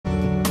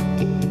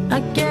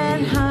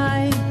get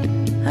high,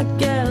 I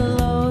get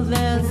low,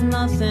 there's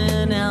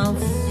nothing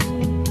else.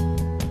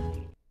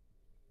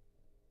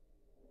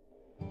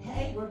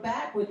 Hey, we're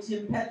back with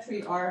Jim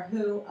Petrie, our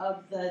Who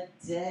of the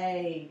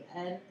Day.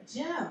 And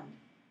Jim,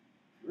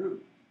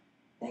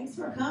 thanks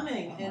for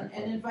coming and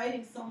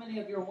inviting so many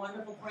of your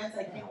wonderful friends.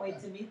 I can't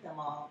wait to meet them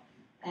all.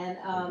 And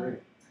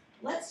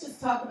let's just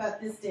talk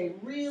about this day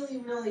really,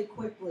 really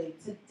quickly.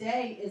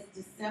 Today is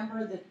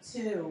December the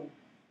 2.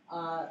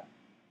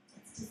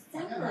 It's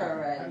December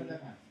already.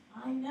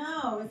 I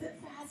know. Is it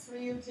fast for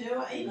you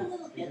too? Even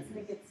little kids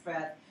think it's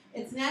fast.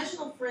 It's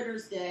National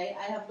Fritters Day.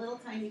 I have little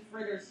tiny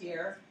fritters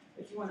here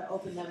if you want to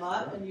open them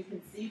up and you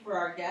can see for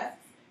our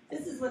guests.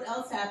 This is what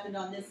else happened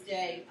on this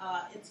day.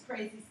 It's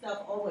crazy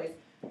stuff always.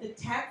 The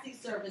taxi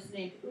service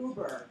named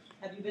Uber.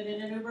 Have you been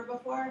in an Uber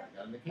before? I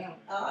got an account.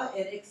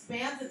 It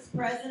expands its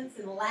presence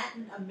in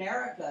Latin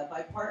America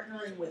by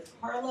partnering with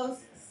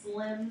Carlos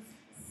Slim's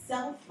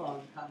cell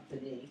phone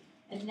company.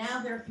 And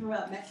now they're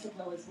throughout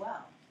Mexico as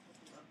well.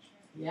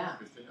 Yeah.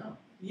 Good to know.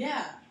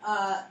 Yeah.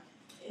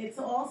 It's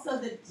also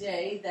the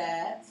day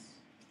that,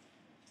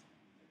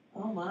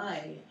 oh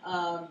my,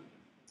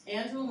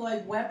 Andrew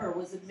Lloyd Webber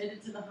was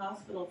admitted to the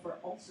hospital for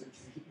ulcer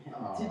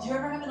treatment. Did you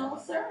ever have an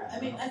ulcer? I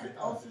mean, I think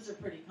ulcers are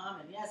pretty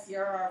common. Yes,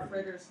 here are our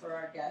fritters for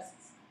our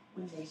guests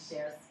when they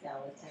share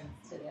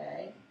skeletons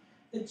today.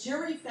 The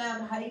jury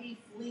found Heidi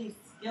Fleece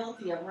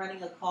guilty of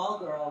running a call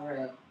girl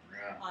ring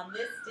on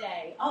this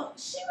day. Oh,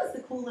 she was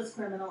the coolest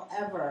criminal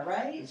ever,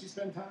 right? Did she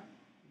spend time?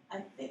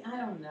 I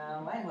don't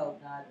know. I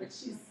hope not. But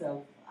she's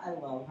I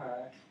love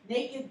her.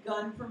 Naked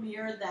Gun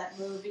premiered that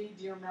movie.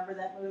 Do you remember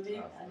that movie?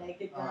 A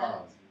Naked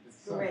Gun?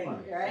 It's great, so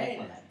funny, right?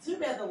 So funny. Too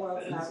bad the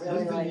world's not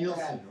really like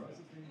that.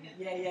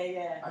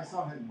 Yeah. I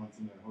saw him once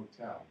in a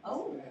hotel.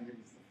 Oh. And it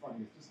was the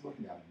funniest, just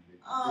looking at him.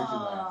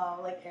 Oh,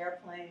 like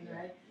Airplane,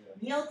 right?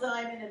 Yeah. Neil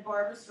Diamond and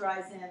Barbra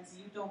Streisand's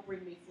You Don't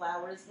Bring Me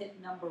Flowers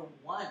hit #1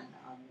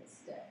 on this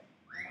day.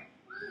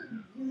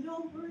 You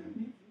don't bring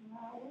me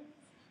flowers.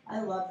 I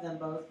love them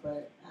both,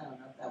 but I don't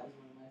know if that was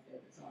one of my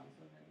favorite songs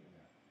from them.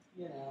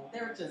 You know, they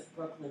were just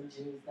Brooklyn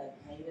Jews that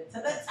made it to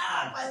the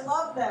top. I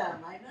love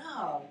them. I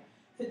know.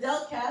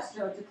 Fidel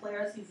Castro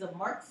declares he's a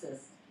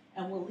Marxist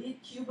and will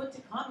lead Cuba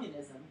to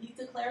communism. He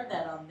declared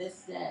that on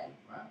this day.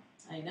 Wow.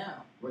 I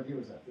know. What year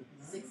was that?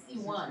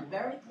 61.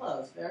 Very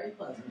close. Very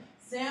close.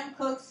 Sam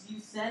Cooke's You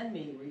Send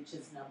Me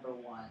reaches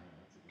 #1.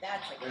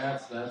 That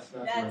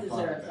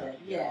deserves it.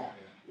 Yeah.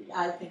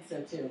 I think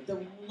so too.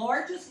 The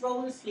largest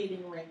roller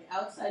skating rink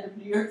outside of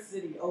New York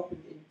City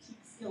opened in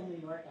Peekskill, New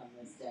York on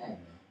this day.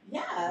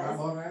 Yeah.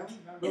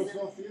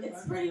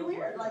 It's pretty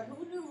weird. Like,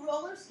 who knew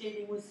roller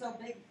skating was so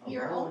big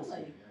here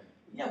only?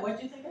 Yeah, what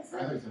did you think I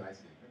said? I thought you said ice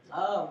skating.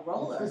 Oh,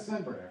 roller. It's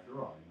December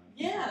after all.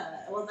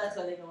 Yeah, well, that's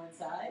why they go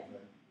inside.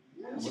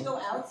 You should go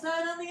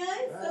outside on the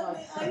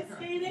ice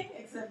skating,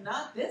 except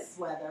not this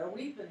weather.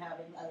 We've been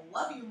having, I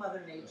love you, Mother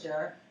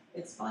Nature.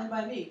 It's fine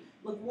by me.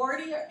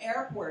 LaGuardia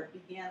Airport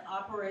began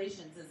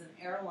operations as an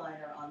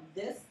airliner on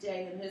this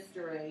day in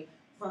history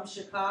from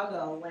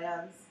Chicago,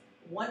 lands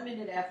 1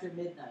 minute after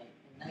midnight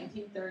in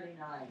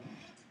 1939.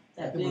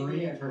 That the big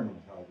Marine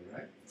terminal, probably,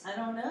 right? I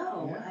don't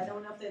know. Yeah. I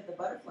don't know if they have the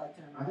butterfly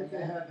terminal. I think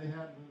they had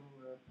little...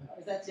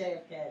 is that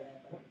JFK?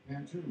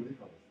 Pantoon, what do you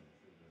call this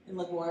thing? In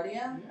LaGuardia?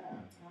 Yeah.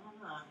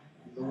 Ah,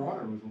 The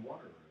water was a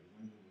water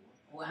road.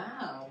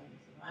 Wow.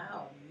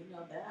 You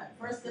know that.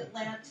 First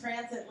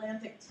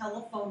transatlantic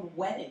telephone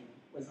wedding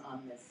was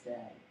on this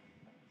day.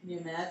 Can you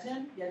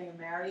imagine getting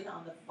married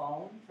on the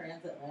phone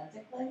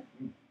transatlantically?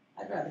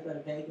 I'd rather go to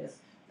Vegas.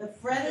 The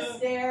Fred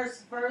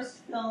Astaire's first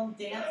film,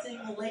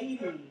 Dancing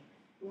Lady,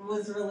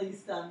 was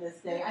released on this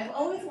day. I've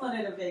always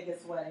wanted a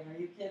Vegas wedding. Are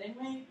you kidding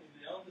me?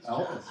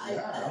 Elvis.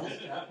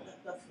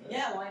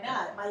 Yeah, why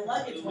not? My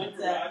luggage went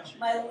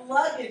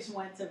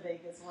to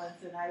Vegas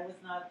once, and I was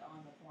not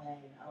on the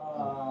plane.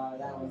 Oh,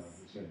 that was.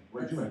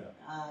 Where'd you end up?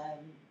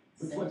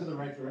 Which went to the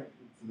right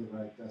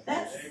destination?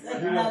 That's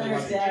another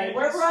day.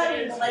 We're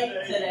running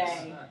late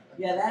today.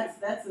 Yeah,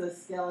 that's a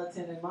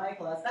skeleton in my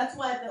class. That's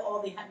why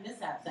all the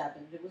mishaps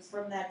happened. It was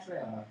from that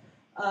trip.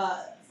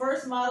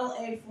 First Model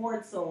A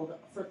Ford sold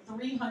for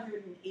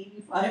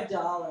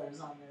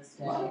 $385 on this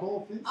day.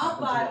 I'll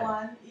buy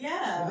one.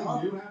 Yeah.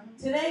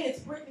 Today it's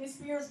Britney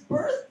Spears'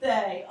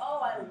 birthday.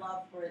 Oh, I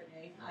love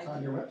Britney. It's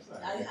on your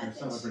website. I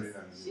think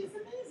she's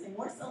amazing.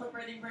 We're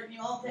celebrating Britney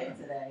all day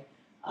today.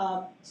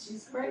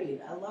 She's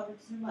great. I love her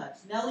too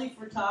much. Nelly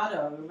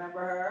Furtado, remember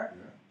her?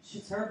 Yeah.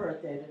 She's her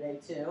birthday today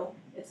too.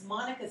 It's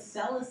Monica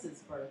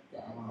Seles'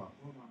 birthday.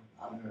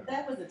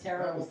 That was a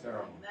terrible.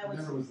 That was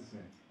never was the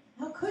same.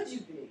 How could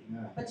you be?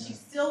 Yeah, but she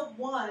still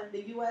won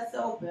the U.S.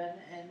 Open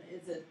and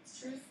is a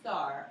true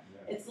star.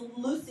 Yeah. It's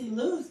Lucy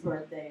Liu's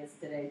birthday is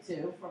today,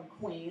 too, from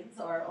Queens,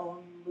 our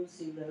own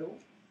Lucy Liu.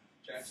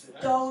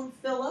 Stone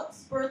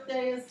Phillips'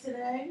 birthday is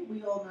today.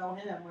 We all know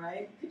him,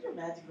 right? Could you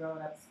imagine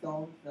growing up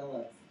Stone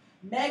Phillips?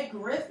 Meg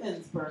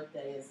Griffin's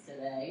birthday is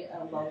today,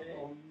 a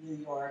local New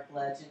York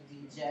legend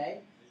DJ.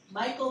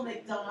 Michael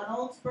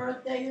McDonald's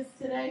birthday is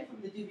today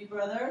from the Doobie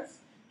Brothers.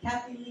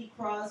 Kathy Lee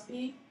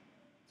Crosby.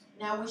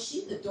 Now, was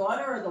she the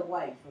daughter or the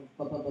wife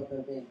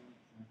of Bing?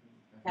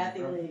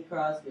 Kathy Lee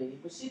Crosby.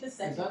 Was she the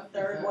second,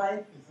 third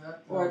wife,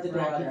 or the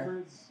Frank daughter?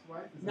 Gifford's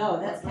wife? No,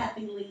 that's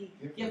Kathy Lee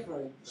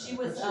Gifford. She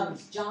was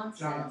Johnson.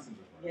 Johnson.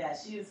 Yeah,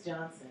 she was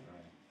Johnson.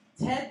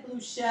 Ted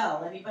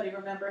Bluchel. Anybody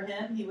remember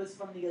him? He was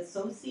from the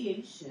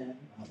Association.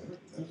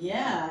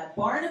 Yeah,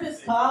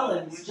 Barnabas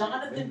Collins,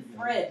 Jonathan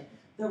Frid,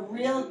 the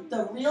real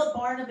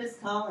Barnabas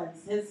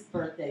Collins. His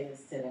birthday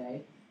is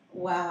today.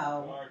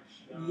 Wow.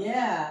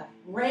 Yeah,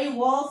 Ray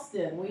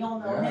Walston. We all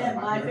know him.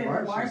 My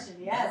favorite Martian.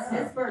 Yes,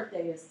 his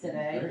birthday is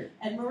today,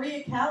 and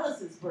Maria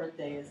Callas's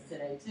birthday is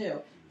today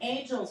too.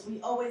 Angels. We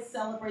always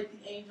celebrate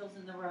the angels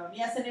in the room.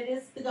 Yes, and it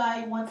is the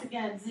guy once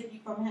again,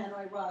 Ziggy from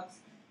Hanoi Rocks.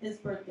 His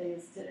birthday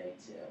is today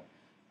too.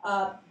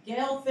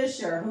 Gail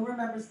Fisher. Who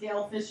remembers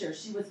Gail Fisher?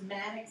 She was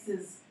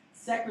Mannix's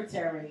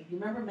secretary. You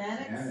remember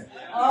Mannix?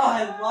 Oh,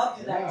 I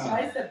loved that.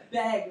 She used to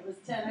beg. It was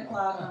 10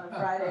 o'clock on a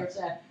Friday or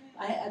Saturday.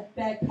 I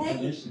begged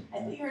Peggy. I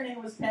think her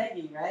name was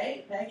Peggy,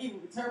 right? Peggy.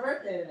 It's her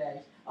birthday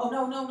today. Oh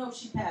no.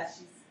 She passed.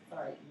 She's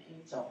sorry, an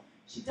angel.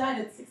 She died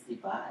at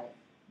 65.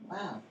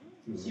 Wow.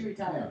 She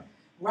retired.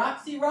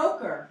 Roxy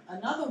Roker.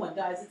 Another one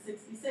dies at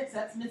 66.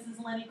 That's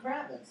Mrs. Lenny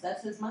Kravitz.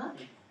 That's his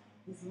mommy.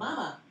 His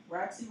mama,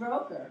 Roxy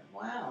Roker.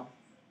 Wow.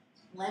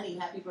 Lenny,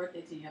 happy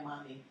birthday to your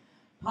mommy.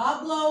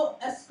 Pablo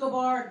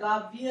Escobar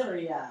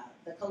Gaviria,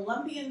 the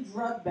Colombian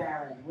drug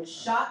baron, was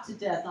shot to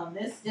death on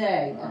this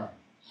day.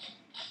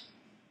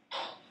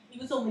 He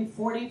was only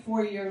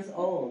 44 years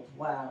old.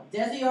 Wow.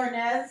 Desi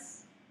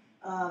Arnaz,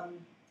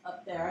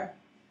 up there.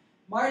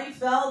 Marty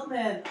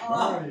Feldman.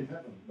 Oh,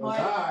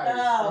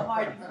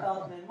 Marty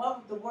Feldman.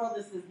 Well, the world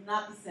is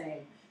not the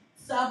same.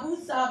 Sabu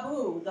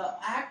Sabu, the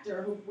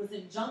actor who was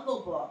in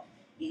Jungle Book,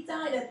 he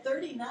died at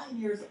 39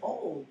 years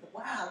old.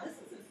 Wow, this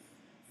is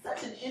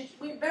such an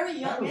we're very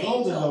young angels.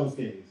 Old in those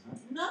days, huh?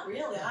 Not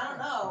really, I don't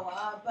know.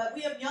 But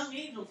we have young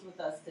angels with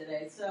us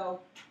today,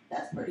 so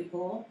that's pretty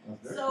cool.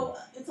 Cool.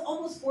 It's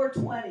almost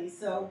 4:20,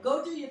 so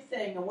go do your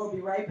thing, and we'll be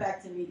right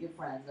back to meet your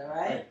friends, all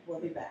right? We'll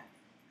be back.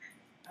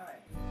 All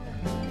right.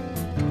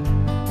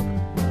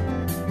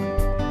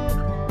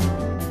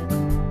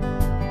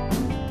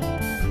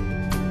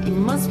 You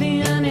must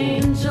be an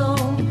angel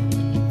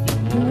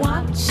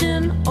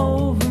watching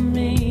over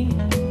me,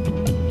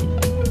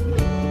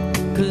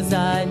 'cause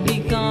I